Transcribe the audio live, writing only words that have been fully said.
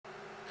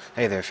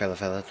Hey there, fellas.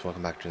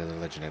 Welcome back to another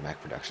Legendary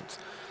Mac Productions.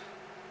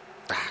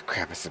 Ah,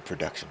 crap, I said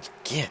Productions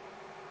again.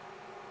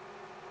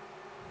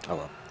 Oh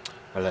well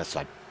that's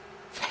fine.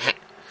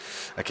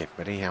 Okay,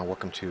 but anyhow,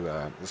 welcome to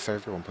the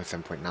server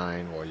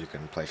 1.7.9, or you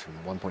can play from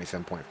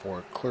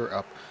 1.7.4 clear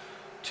up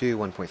to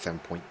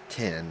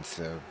 1.7.10,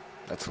 so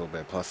that's a little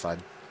bit of plus side.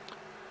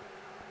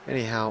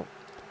 Anyhow,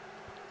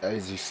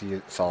 as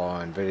you saw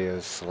on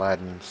videos,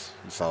 Aladdin's,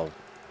 you saw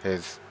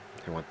his,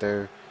 he went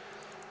there.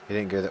 He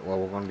didn't go that well.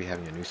 We're going to be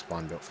having a new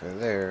spawn built for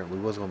there. We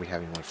was going to be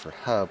having one for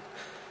Hub,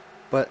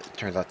 but it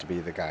turns out to be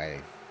the guy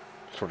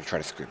sort of tried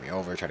to screw me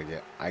over,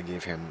 I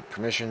gave him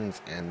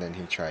permissions, and then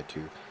he tried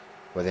to,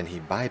 well then he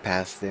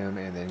bypassed them,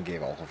 and then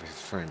gave all of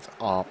his friends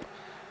op,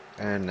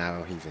 and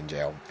now he's in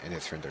jail, and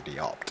his friends are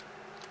de-opt,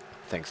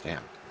 thanks to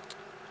him.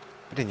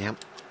 But anyhow,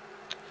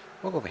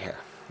 we'll go over here.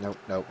 Nope,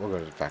 we'll go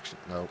to the faction.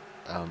 Nope,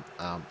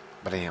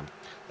 but anyhow,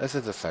 this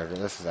is the server,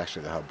 this is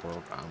actually the hub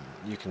world.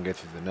 You can go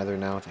through the nether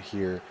now to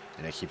here,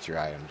 and it keeps your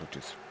items, which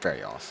is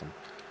very awesome.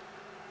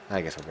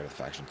 I guess we'll go to the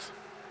factions.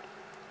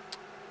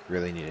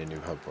 Really need a new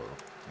hub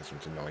world. This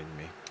one's annoying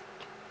me.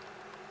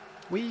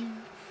 Whee!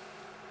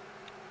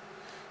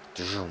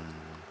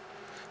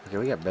 Okay,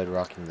 we got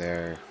Bedrocking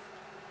there.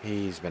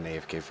 He's been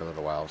AFK for a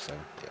little while, so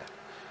yeah.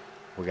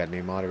 We got a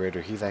new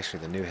moderator. He's actually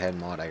the new head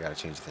mod. I gotta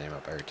change his name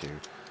up there too.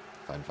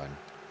 Fun.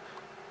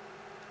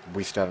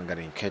 We still haven't got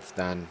any kits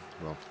done.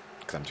 Well,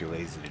 because I'm too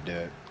lazy to do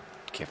it.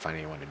 Can't find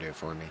anyone to do it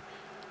for me.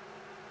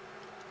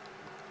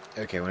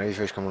 Okay, whenever you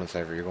first come on the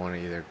server,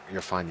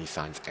 you'll find these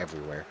signs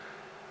everywhere.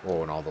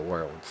 Or in all the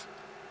worlds.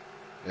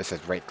 It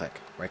says right click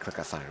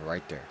that sign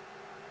right there.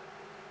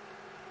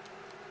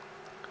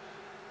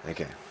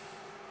 Okay.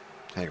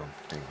 Hang on.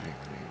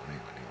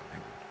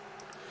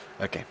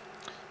 Okay.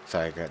 So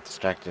I got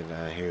distracted.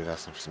 He was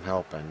asking for some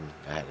help, and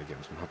I had to give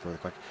him some help really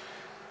quick.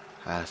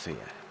 So yeah.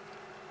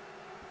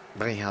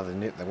 But anyhow,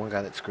 the one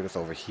guy that screwed us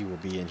over, he will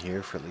be in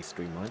here for at least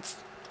 3 months.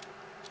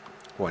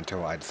 Well,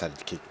 until I decided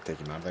to take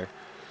him out of there,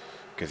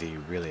 because he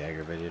really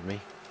aggravated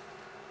me.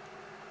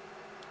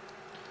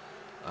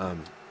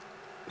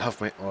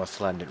 Well,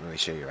 Slab didn't really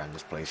show you around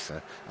this place, so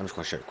I'm just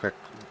going to show you a quick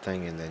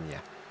thing, and then,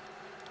 yeah.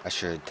 I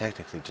should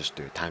technically just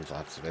do a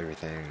time-lapse of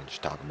everything, and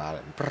just talk about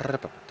it, and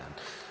done.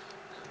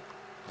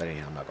 But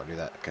anyhow, I'm not going to do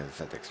that, because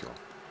that takes too long.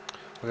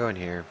 We'll go in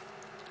here.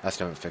 I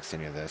still haven't fixed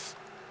any of this.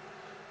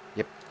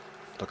 Yep,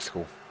 looks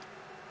cool.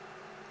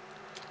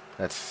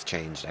 That's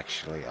changed,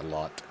 actually, a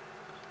lot.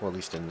 Well, at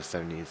least in the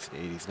 70s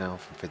and 80s now,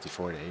 from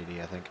 54 to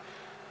 80, I think.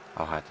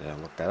 I'll have to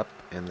look that up,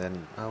 and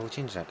then I'll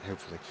change that,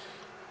 hopefully.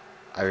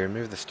 I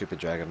removed the stupid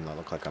dragon that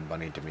looked like a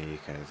bunny to me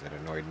because it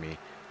annoyed me.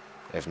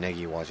 If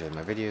Negi watches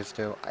my videos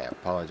still, I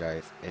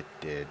apologize. It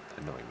did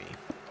annoy me.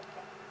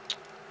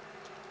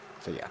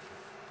 So yeah.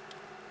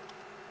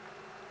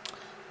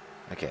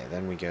 Okay,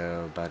 then we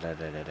go.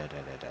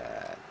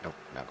 Nope,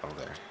 not go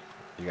there.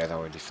 You guys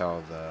already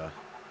saw the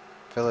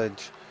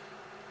village.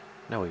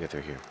 Now we go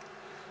through here.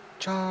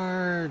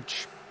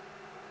 Charge!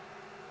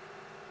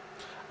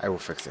 I will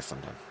fix this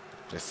sometime.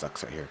 This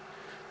sucks right here.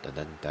 We're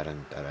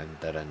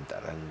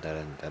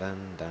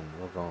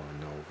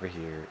going over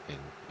here in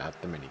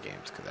not the mini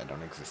games because I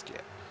don't exist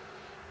yet.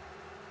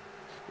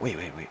 Wait.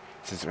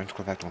 Since the rent's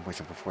go back to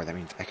 1.7.4, that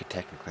means I could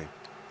technically.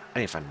 I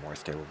need to find a more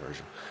stable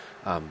version.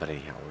 But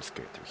anyhow, let's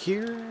go through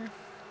here.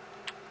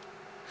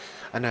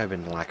 I know I've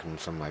been lacking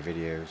some of my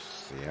videos.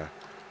 So yeah.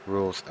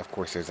 Rules. Of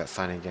course, there's that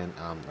sign again.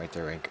 Right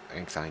there,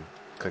 ink sign.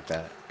 Click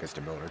that. Gets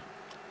the builder.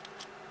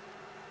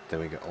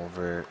 Then we go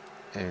over,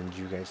 and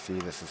you guys see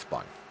this is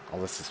spawn. Oh,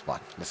 this is spawn.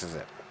 This is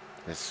it.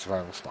 This is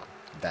survival spawn.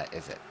 That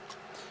is it.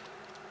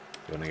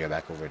 You want to go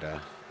back over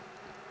to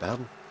the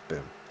hub?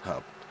 Boom.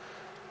 Hub.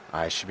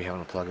 I should be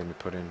having a plugin to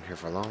put in here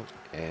for long,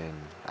 and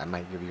I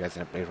might give you guys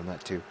an update on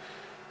that too,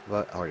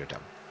 but harder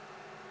done.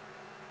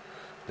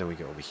 Then we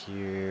go over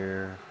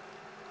here.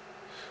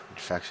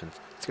 Factions.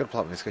 Let's go to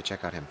plot. Let's go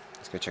check out him.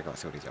 Let's go check out,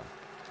 see what he's doing.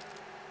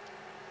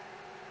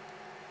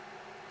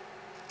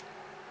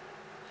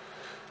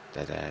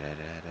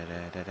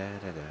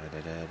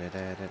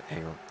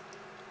 Hang on.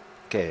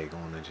 Okay,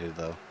 going into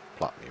the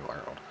plot me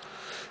world.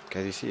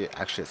 Okay, you see,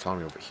 actually it's found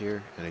me over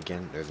here, and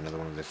again, there's another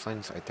one of those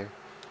signs right there.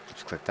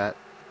 Just click that,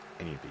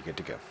 and you'll be good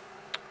to go.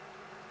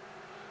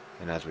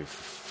 And as we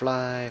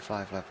fly,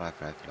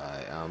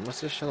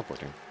 let's just teleport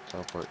him.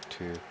 Teleport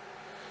to,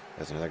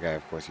 there's another guy,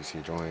 of course, you see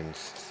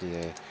joins,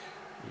 CAE.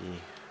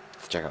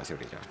 Let's check out, see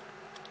what he's doing.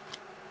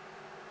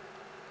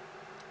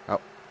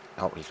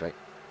 Oh, he's right.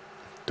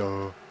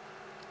 Duh.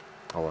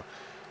 Oh well.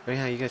 But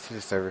anyhow, you guys see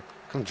the server,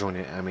 come join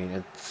it. I mean,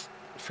 it's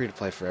free to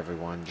play for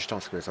everyone. Just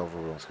don't screw us over,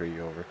 we won't screw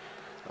you over.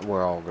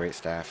 We're all great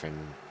staff,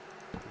 and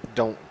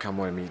don't come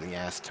when immediately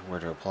asked where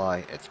to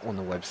apply. It's on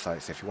the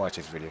website, so if you watch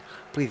this video,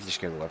 please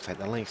just go to the website.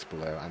 The link's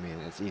below. I mean,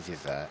 it's easy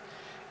as that.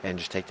 And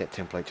just take that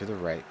template to the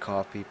right,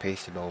 copy,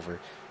 paste it over,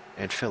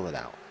 and fill it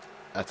out.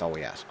 That's all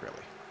we ask,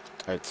 really.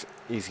 It's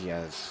easy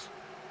as,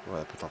 well,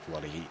 that puts off a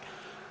lot of heat.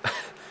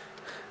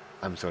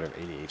 I'm sort of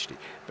ADHD,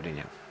 but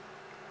anyhow.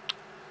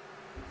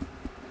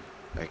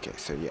 Okay,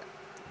 so yeah.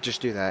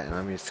 just do that, and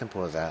I mean, it's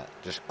simple as that.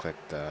 Just click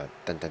the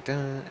dun dun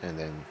dun, and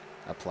then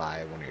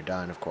apply. When you're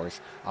done, of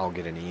course, I'll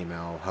get an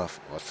email. Huff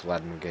or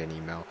Sladen will get an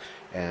email,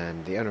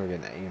 and the owner will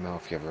get an email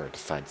if he ever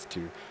decides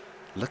to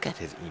look at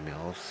his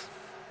emails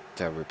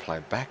to reply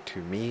back to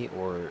me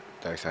or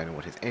decide on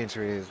what his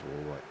answer is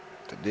or what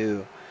to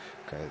do.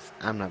 Because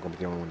I'm not going to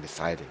be the only one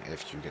deciding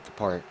if you get the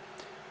part.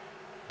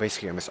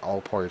 Basically, almost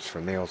all parts for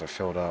males are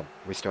filled up.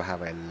 We still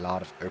have a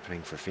lot of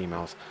opening for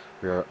females.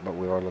 But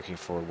we are looking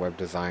for web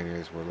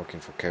designers. We're looking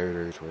for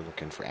coders. We're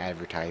looking for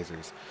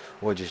advertisers.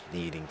 We're just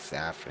needing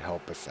staff to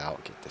help us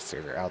out, get the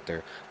server out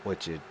there,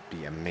 which would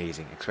be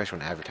amazing. Especially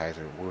an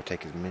advertiser, we'll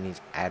take as many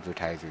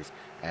advertisers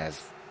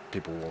as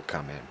people will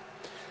come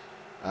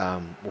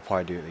in. We'll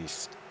probably do at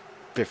least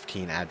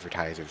 15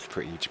 advertisers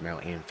for each male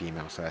and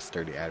female, so that's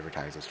 30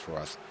 advertisers for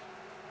us.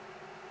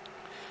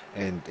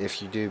 And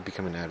if you do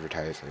become an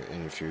advertiser,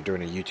 and if you're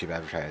doing a YouTube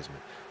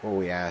advertisement, what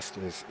we ask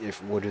is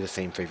if we'll do the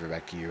same favor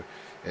back to you.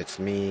 It's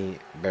me,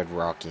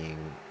 Bedrocking,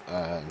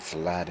 and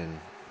Saladin.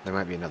 There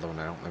might be another one,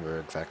 I don't remember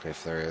exactly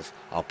if there is.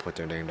 I'll put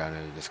their name down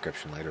in the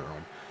description later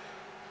on.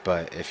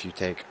 But if you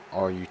take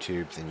our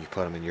YouTubes and you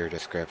put them in your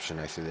description,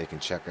 so they can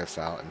check us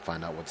out and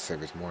find out what the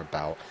server's more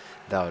about,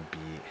 that would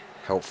be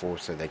helpful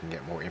so they can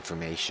get more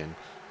information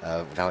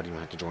without even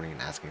having to join in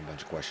and asking a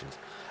bunch of questions.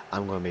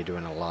 I'm going to be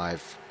doing a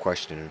live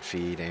question and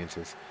feed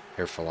answers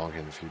here for long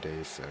in a few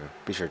days, so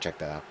be sure to check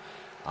that out.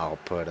 I'll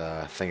put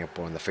a thing up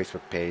on the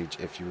Facebook page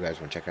if you guys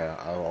want to check it out.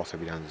 I'll also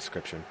be down in the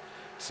description,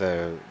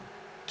 so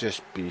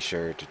just be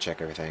sure to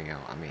check everything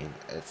out. I mean,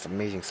 it's an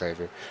amazing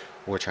server.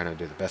 We're trying to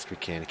do the best we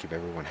can to keep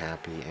everyone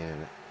happy,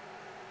 and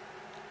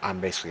I'm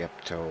basically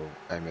up till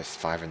almost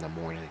 5 in the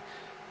morning.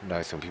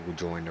 So when people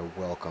join, they're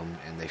welcomed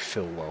and they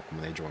feel welcome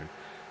when they join.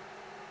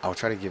 I'll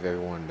try to give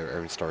everyone their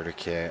own starter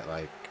kit.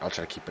 Like, I'll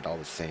try to keep it all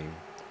the same,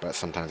 but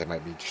sometimes it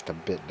might be just a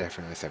bit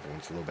different, as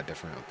everyone's a little bit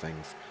different on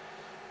things.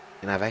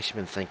 And I've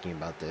actually been thinking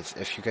about this.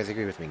 If you guys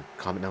agree with me,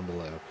 comment down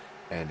below.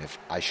 And if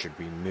I should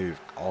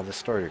remove all the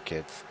starter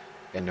kits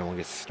and no one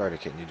gets a starter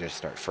kit and you just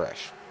start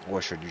fresh,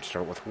 or should you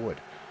start with wood?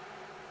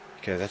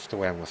 Because that's the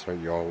way I'm going to start.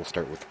 You all will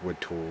start with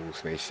wood tools,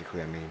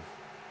 basically. I mean,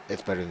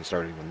 it's better than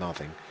starting with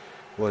nothing.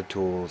 Wood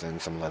tools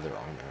and some leather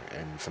armor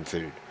and some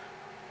food.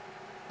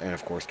 And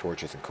of course,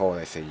 torches and coal.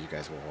 I say you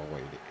guys will all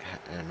wait.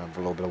 And a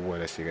little bit of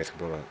wood, I say you guys can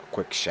build a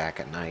quick shack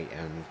at night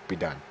and be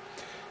done.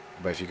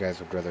 But if you guys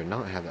would rather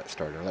not have that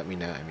starter, let me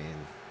know. I mean,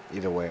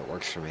 either way, it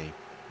works for me.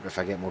 If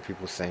I get more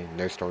people saying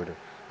no starter,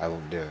 I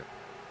won't do it.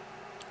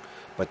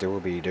 But there will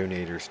be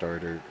donator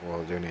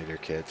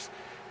kits.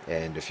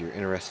 And if you're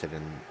interested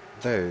in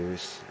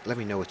those, let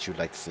me know what you'd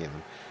like to see in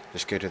them.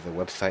 Just go to the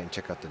website and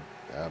check out the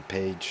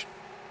page.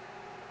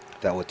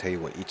 That will tell you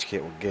what each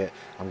kit will get.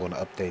 I'm going to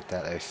update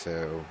that,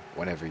 so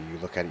whenever you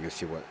look at it, you'll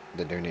see what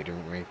the donator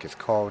rank is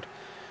called.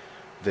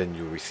 Then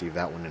you'll receive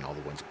that one and all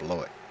the ones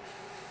below it.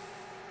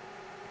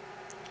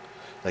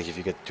 Like if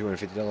you get the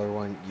 $250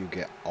 one, you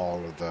get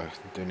all of the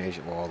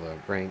donation, well, all the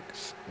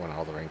ranks, well, not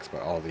all the ranks,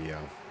 but all the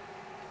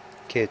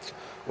kits,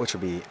 which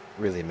will be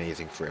really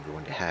amazing for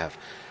everyone to have.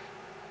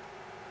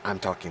 I'm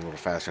talking a little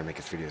faster to make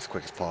this video as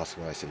quick as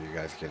possible. I said you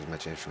guys get as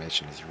much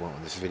information as you want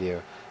on this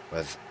video,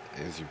 but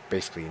as you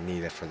basically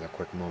need it for the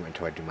quick moment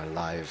until I do my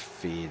live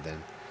feed.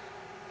 Then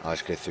I'll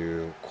just go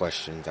through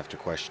questions after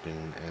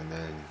question, and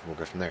then we'll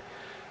go from there.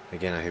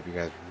 Again, I hope you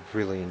guys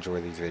really enjoy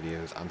these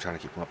videos. I'm trying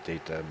to keep them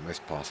updated the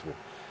most possible.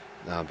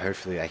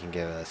 Hopefully I can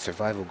get a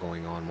survival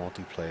going on,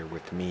 multiplayer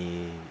with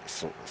me,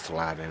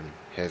 Saladin,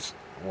 his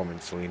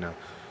woman Selena,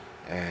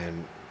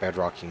 and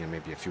Bedrocking, and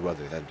maybe a few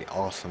others. That'd be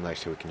awesome. Like,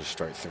 so we can just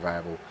start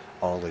survival,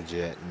 all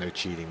legit, no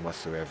cheating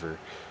whatsoever.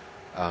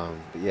 But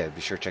yeah,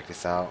 be sure to check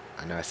this out.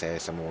 I know I say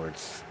some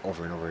words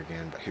over and over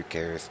again, but who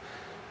cares?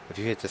 If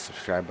you hit the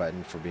subscribe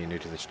button for being new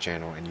to this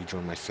channel and you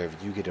join my server,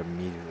 you get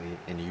immediately,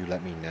 and you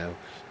let me know,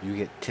 you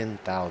get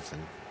 10,000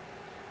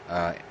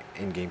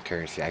 in-game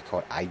currency. I call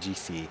it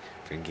IGC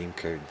for in-game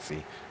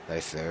currency.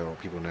 So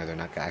people know they're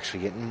not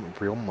actually getting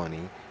real money.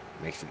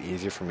 It makes it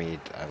easier for me,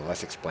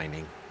 less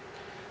explaining.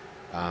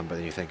 But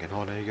then you're thinking,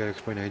 oh, now you gotta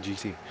explain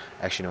IGC.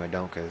 Actually, no, I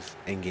don't, because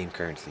in-game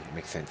currency, it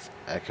makes sense.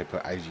 I could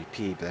put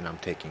IGP, but then I'm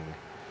taking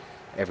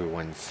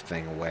everyone's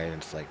thing away, and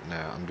it's like, no,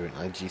 I'm doing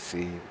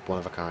IGC, one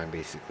of a kind,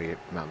 basically.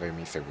 Not very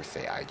many servers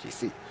say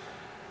IGC.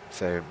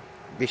 So,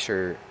 be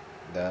sure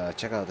to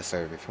check out the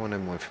server. If you want to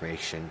know more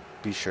information,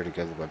 be sure to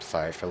go to the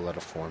website, fill out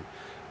a form,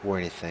 or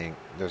anything.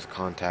 There's a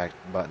contact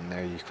button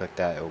there. You click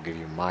that, it will give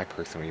you my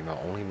personal email,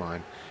 only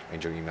mine,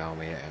 and you'll email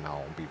me, and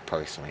I'll be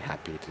personally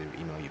happy to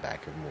email you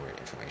back with more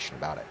information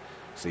about it.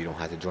 So you don't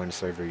have to join the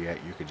server yet.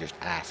 You could just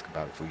ask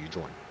about it before you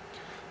join,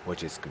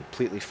 which is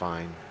completely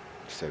fine.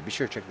 So be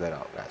sure to check that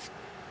out, guys.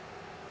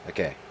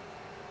 Okay,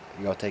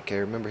 you all take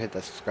care. Remember, hit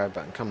that subscribe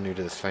button. Come new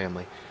to this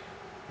family,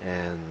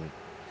 and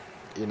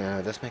you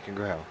know, let's make it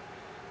grow.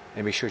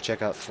 And be sure to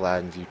check out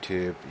Sladen's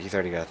YouTube. He's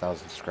already got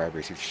 1,000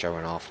 subscribers. He's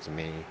showing off to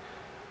me.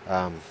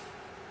 Or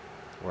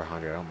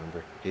 100, I don't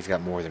remember. He's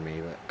got more than me,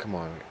 but come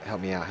on,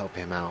 help me out, help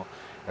him out,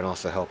 and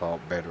also help out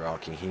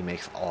Bedrocking. He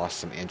makes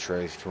awesome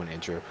intros. If you want an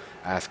intro,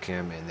 ask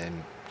him, and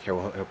then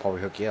he'll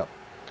probably hook you up.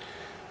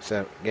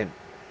 So again,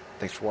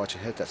 thanks for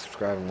watching. Hit that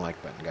subscribe and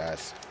like button,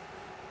 guys.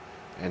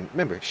 And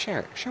remember,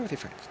 share with your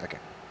friends. Okay,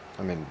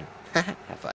 I'm in. Have fun.